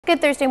Good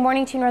Thursday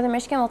morning to Northern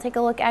Michigan. We'll take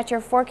a look at your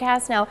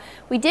forecast. Now,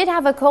 we did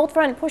have a cold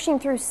front pushing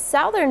through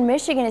southern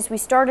Michigan as we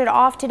started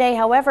off today.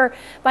 However,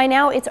 by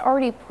now it's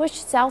already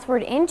pushed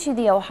southward into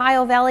the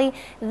Ohio Valley.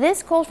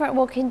 This cold front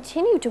will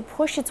continue to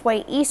push its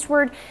way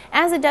eastward.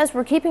 As it does,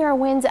 we're keeping our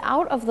winds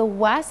out of the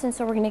west, and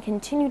so we're going to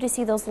continue to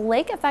see those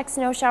lake effect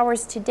snow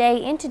showers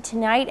today into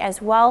tonight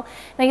as well.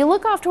 Now, you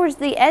look off towards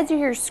the edge of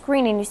your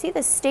screen and you see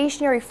the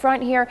stationary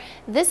front here.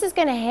 This is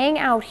going to hang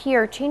out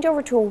here, change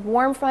over to a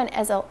warm front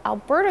as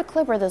Alberta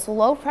Clipper, this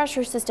low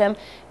pressure system,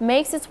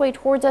 makes its way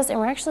towards us, and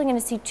we're actually going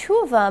to see two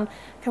of them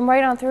come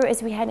right on through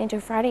as we head into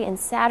Friday and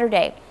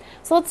Saturday.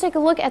 So let's take a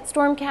look at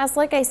Stormcast.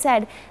 Like I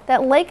said,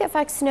 that lake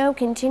effect snow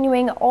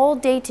continuing all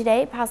day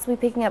today, possibly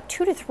picking up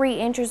 2 to 3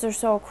 inches or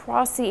so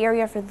across the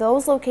area for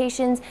those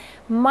locations.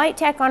 Might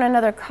tack on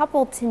another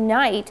couple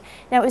tonight.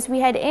 Now, as we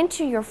head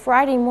into your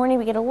Friday morning,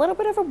 we get a little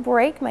bit of a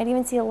break, might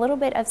even see a little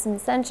bit of some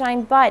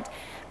sunshine, but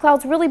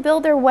clouds really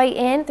build their way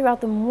in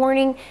throughout the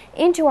morning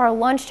into our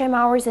lunchtime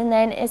hours, and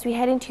then as we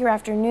head into your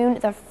afternoon,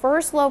 the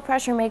first low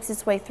pressure makes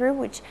its way through,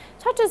 which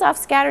touches off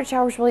scattered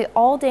showers really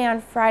all day on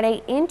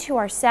Friday into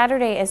our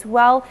Saturday as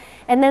well.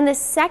 And then the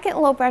second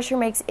low pressure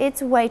makes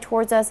its way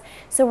towards us,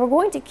 so we're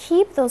going to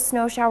keep those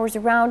snow showers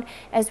around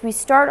as we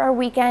start our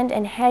weekend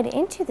and head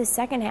into the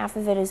second half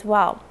of it as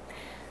well.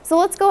 So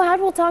let's go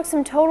ahead, we'll talk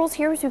some totals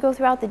here as we go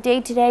throughout the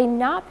day today.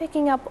 Not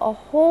picking up a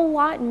whole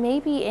lot,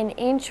 maybe an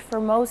inch for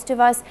most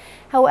of us.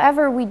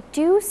 However, we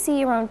do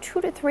see around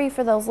 2 to 3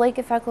 for those lake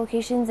effect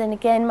locations, and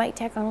again might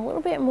tack on a little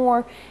bit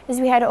more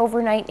as we head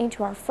overnight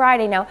into our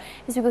Friday. Now,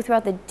 as we go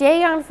throughout the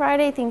day on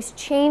Friday, things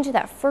change.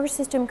 That first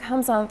system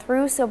comes on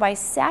through, so by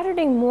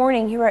Saturday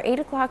morning, here at 8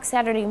 o'clock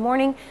Saturday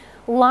morning,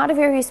 a lot of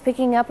areas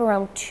picking up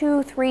around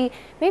 2, 3,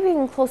 maybe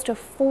even close to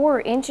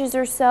 4 inches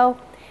or so.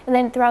 And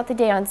then throughout the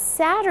day on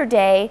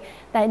Saturday,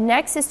 that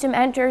next system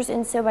enters,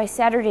 and so by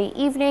Saturday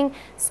evening,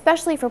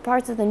 especially for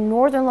parts of the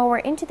northern lower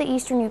into the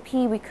eastern UP,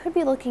 we could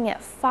be looking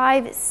at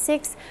 5,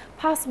 6,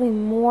 possibly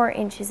more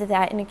inches of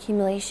that in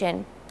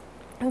accumulation.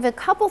 We have a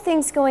couple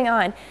things going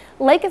on.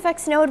 Lake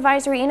effect snow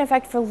advisory in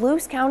effect for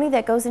Luce County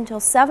that goes until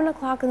 7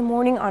 o'clock in the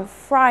morning on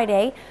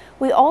Friday.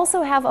 We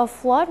also have a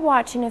flood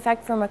watch in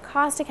effect for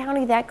Mecosta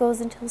County that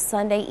goes until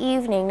Sunday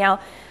evening.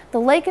 Now, the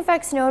lake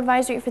effect snow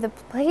advisory for the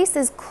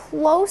places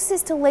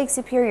closest to Lake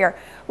Superior,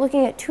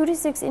 looking at 2 to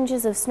 6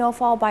 inches of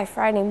snowfall by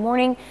Friday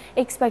morning.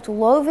 Expect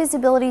low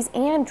visibilities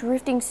and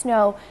drifting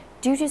snow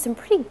due to some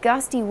pretty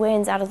gusty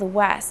winds out of the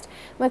west.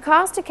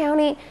 Mecosta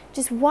County,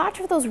 just watch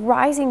for those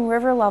rising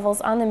river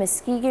levels on the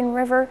Muskegon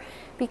River,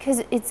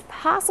 because it's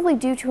possibly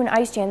due to an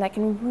ice jam that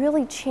can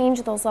really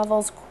change those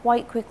levels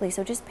quite quickly.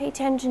 So just pay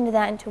attention to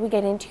that until we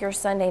get into your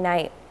Sunday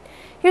night.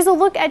 Here's a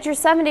look at your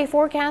 7-day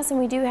forecast, and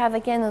we do have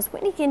again those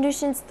windy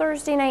conditions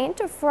Thursday night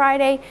into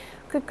Friday.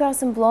 Could cause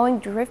some blowing,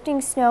 drifting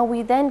snow.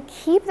 We then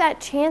keep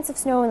that chance of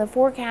snow in the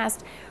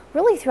forecast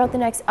really throughout the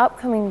next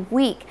upcoming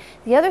week.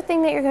 The other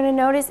thing that you're going to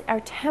notice, our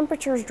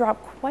temperatures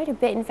drop quite a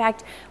bit. In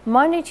fact,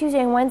 Monday, Tuesday,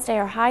 and Wednesday,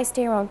 our highs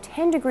stay around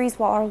 10 degrees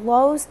while our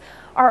lows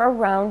are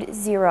around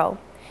 0.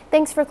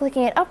 Thanks for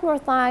clicking at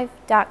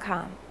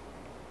upnorthlive.com.